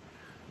hangar,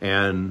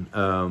 and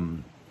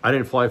I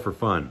didn't fly for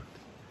fun.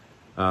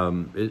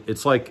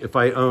 It's like if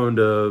I owned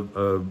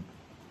a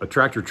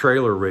tractor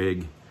trailer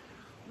rig.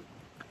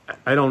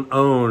 I don't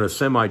own a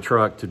semi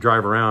truck to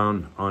drive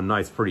around on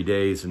nice pretty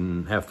days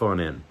and have fun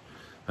in.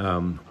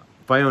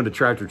 If I owned a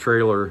tractor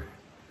trailer,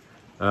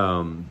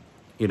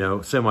 you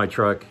know, semi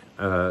truck,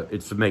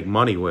 it's to make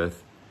money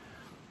with.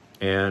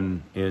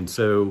 And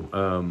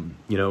so,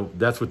 you know,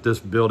 that's what this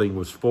building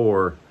was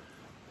for.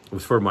 It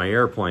was for my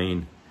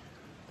airplane.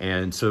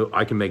 And so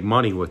I can make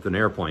money with an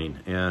airplane.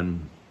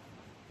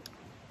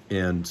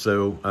 And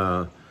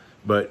so,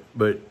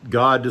 but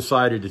God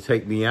decided to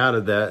take me out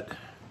of that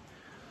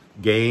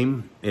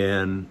game,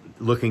 and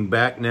looking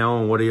back now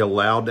on what he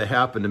allowed to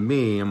happen to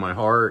me and my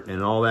heart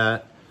and all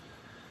that,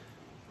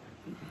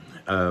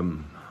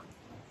 I'm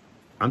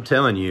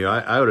telling you,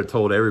 I would have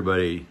told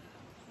everybody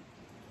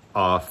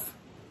off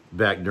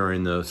back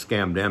during the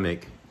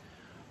scamdemic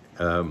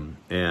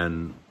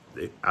And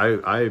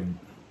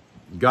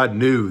God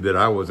knew that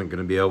I wasn't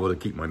going to be able to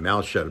keep my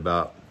mouth shut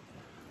about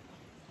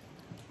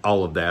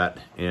all of that.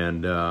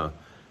 And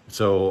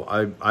so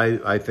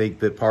I think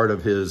that part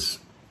of his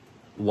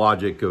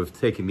logic of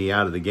taking me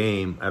out of the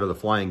game, out of the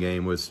flying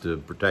game, was to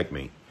protect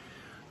me.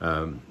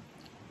 I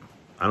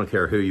don't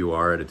care who you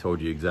are. I'd have told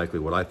you exactly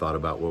what I thought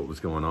about what was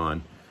going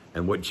on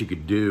and what you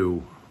could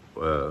do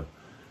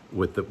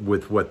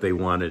with what they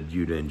wanted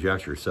you to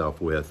inject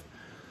yourself with.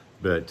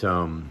 But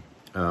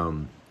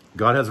God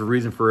has a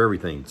reason for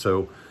everything.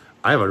 So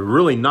I have a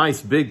really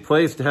nice big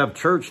place to have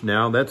church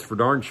now. That's for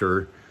darn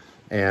sure.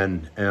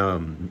 And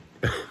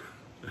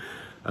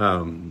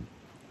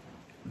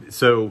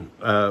so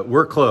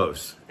we're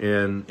close,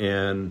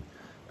 and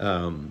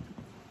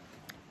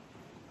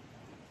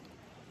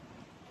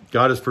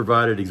God has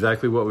provided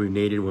exactly what we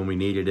needed when we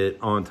needed it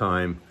on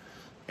time,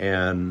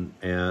 and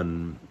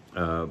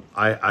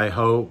I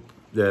hope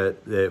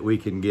that we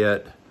can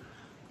get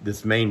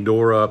this main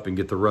door up and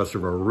get the rest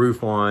of our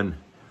roof on.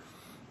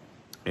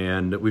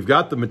 And we've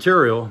got the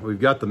material, we've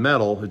got the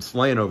metal. It's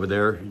laying over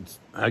there.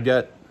 I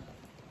got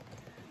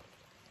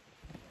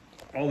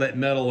all that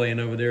metal laying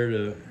over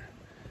there,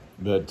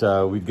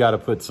 but we've got to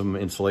put some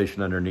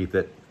insulation underneath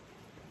it.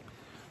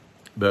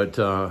 But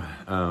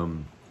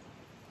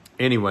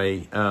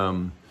anyway,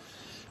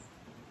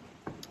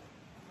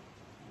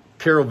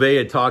 Carol Bay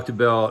had talked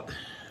about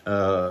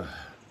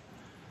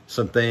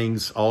some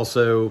things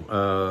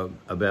also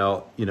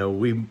about,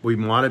 we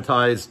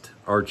monetized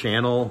our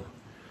channel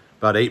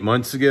about 8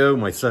 months ago.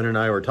 My son and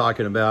I were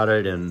talking about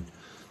it, and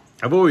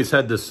I've always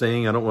had this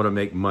thing, I don't want to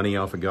make money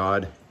off of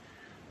God.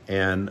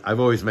 And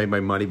I've always made my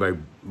money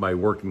by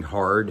working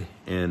hard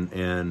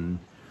and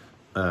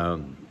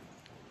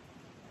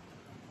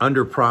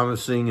under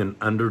promising and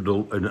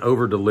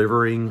over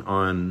delivering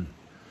on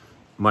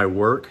my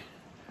work,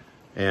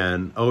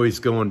 and always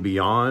going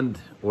beyond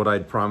what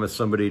I'd promised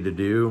somebody to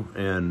do,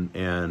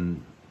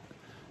 and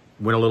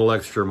went a little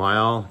extra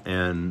mile,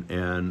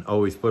 and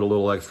always put a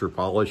little extra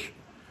polish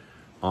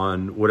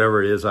on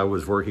whatever it is I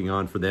was working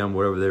on for them,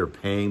 whatever they were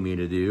paying me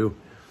to do.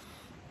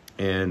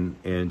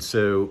 And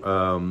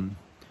so,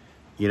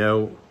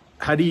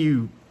 how do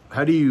you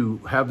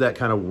have that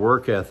kind of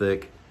work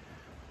ethic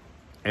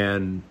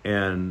and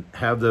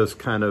have those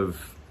kind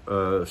of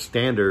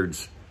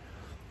standards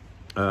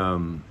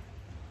as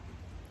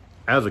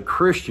a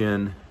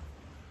Christian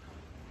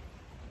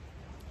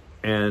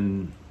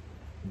and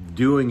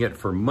doing it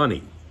for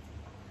money?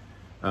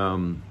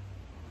 When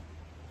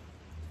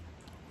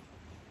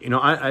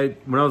I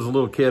was a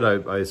little kid, I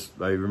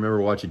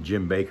remember watching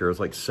Jim Bakker. I was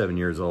like 7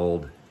 years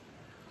old.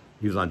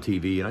 He was on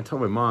TV, and I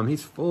told my mom,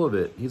 he's full of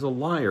it. He's a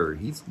liar.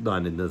 He's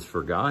not in this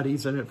for God.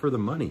 He's in it for the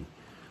money.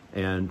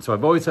 And so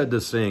I've always had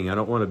this thing, I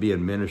don't want to be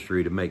in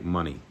ministry to make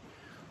money.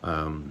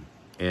 And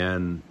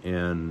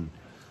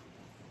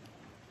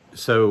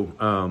so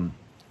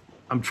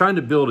I'm trying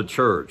to build a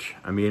church.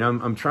 I mean,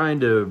 I'm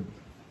trying to,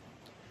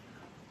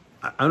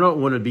 I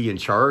don't want to be in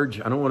charge.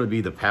 I don't want to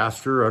be the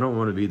pastor. I don't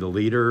want to be the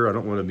leader. I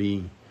don't want to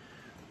be,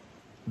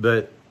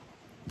 but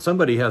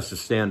somebody has to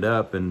stand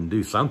up and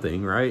do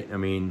something, right? I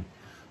mean,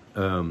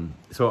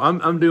 so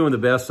I'm doing the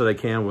best that I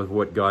can with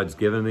what God's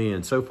given me,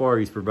 and so far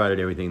He's provided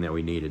everything that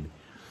we needed.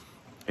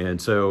 And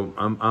so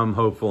I'm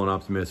hopeful and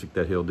optimistic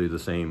that He'll do the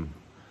same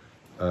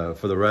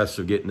for the rest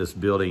of getting this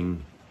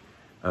building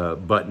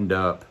buttoned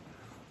up.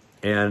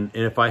 And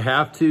if I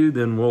have to,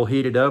 then we'll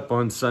heat it up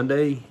on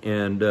Sunday.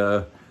 And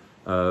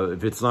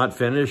if it's not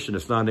finished and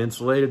it's not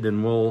insulated,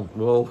 then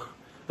we'll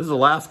this is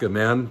Alaska,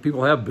 man.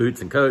 People have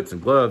boots and coats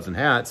and gloves and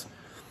hats.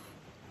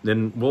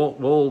 Then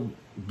we'll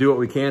do what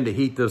we can to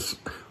heat this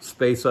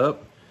space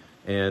up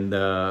and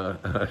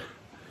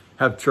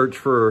have church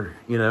for,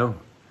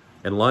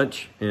 and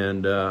lunch,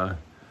 and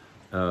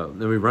then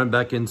we run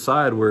back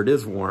inside where it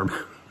is warm.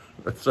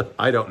 So,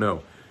 I don't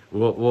know.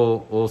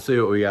 We'll see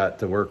what we got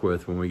to work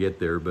with when we get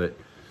there. But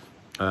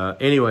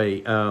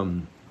anyway,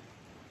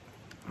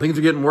 things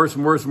are getting worse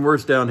and worse and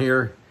worse down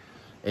here,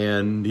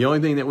 and the only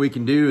thing that we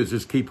can do is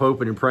just keep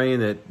hoping and praying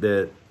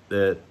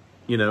that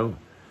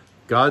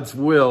God's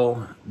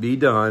will be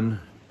done,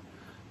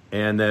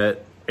 and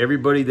that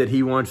everybody that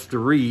He wants to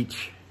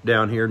reach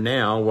down here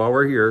now, while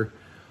we're here,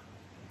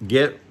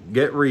 get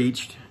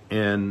reached,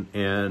 and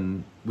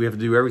we have to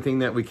do everything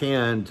that we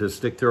can to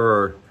stick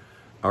to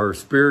our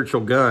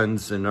spiritual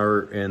guns and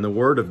the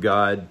Word of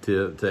God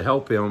to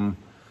help Him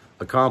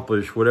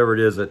accomplish whatever it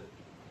is that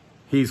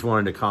He's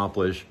wanting to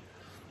accomplish.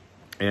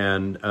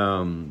 And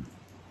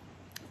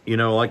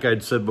like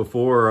I'd said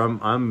before,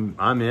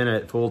 I'm in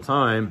it full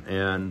time,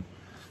 and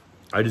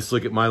I just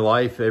look at my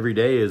life every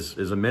day as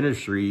a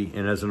ministry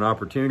and as an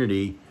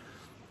opportunity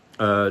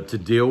to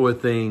deal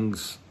with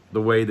things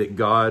the way that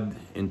God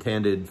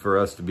intended for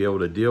us to be able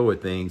to deal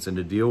with things, and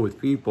to deal with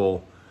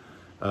people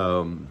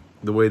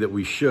the way that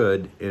we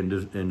should, and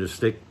to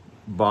stick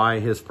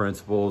by His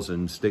principles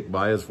and stick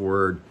by His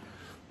Word,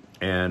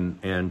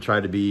 and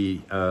try to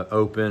be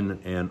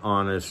open and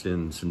honest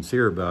and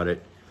sincere about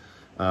it.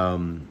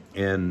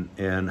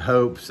 and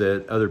hopes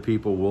that other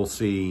people will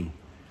see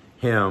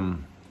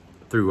him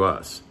through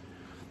us.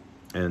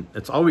 And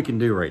that's all we can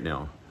do right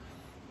now.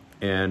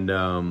 And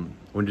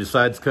when he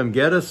decides to come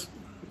get us,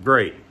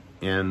 great.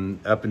 And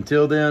up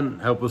until then,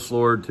 help us,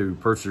 Lord, to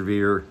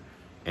persevere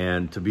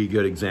and to be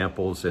good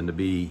examples and to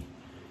be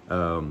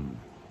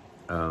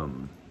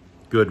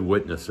good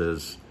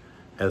witnesses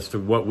as to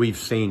what we've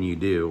seen you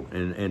do,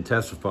 and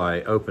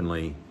testify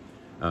openly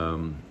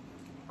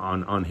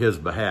on his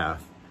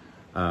behalf.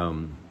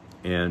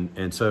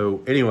 And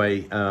so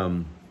anyway,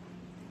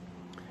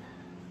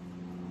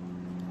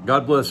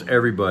 God bless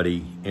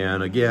everybody.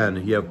 And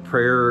again, you have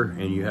prayer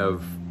and you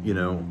have,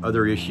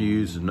 other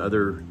issues and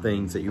other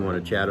things that you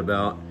want to chat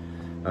about.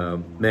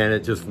 Man,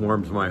 it just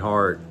warms my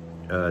heart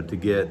to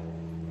get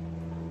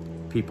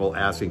people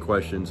asking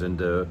questions and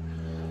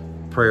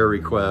prayer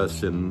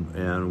requests.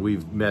 And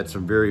we've met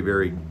some very,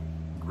 very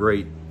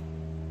great,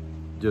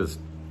 just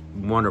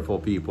wonderful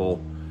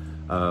people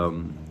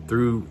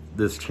through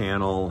this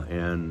channel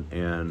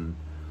and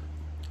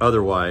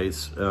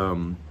otherwise.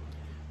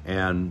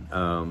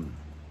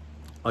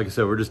 Like I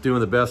said, we're just doing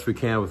the best we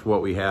can with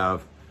what we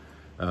have,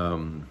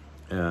 and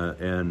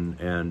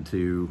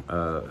to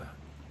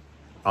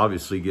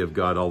obviously give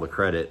God all the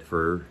credit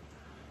for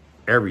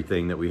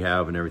everything that we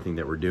have and everything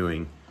that we're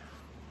doing.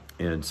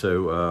 And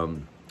so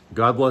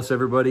God bless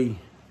everybody,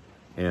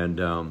 and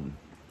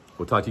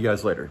we'll talk to you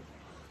guys later.